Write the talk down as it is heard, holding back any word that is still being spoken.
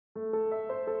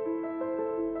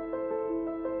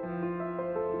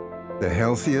The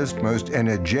healthiest, most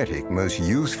energetic, most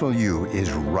youthful you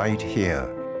is right here,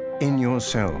 in your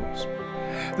cells.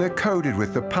 They're coded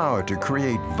with the power to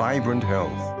create vibrant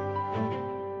health.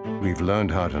 We've learned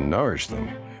how to nourish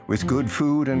them with good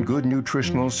food and good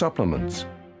nutritional supplements.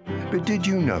 But did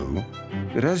you know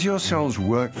that as your cells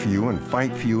work for you and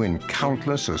fight for you in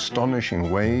countless astonishing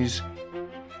ways,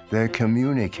 they're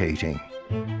communicating?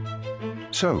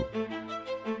 So,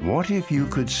 what if you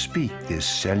could speak this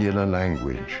cellular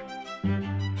language?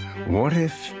 What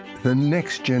if the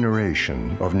next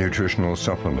generation of nutritional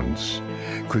supplements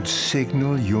could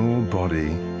signal your body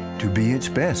to be its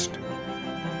best?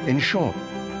 In short,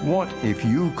 what if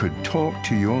you could talk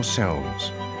to your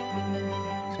cells?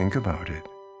 Think about it,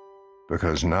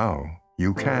 because now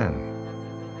you can,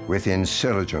 with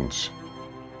Incelligence,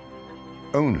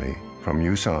 only from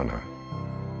USANA.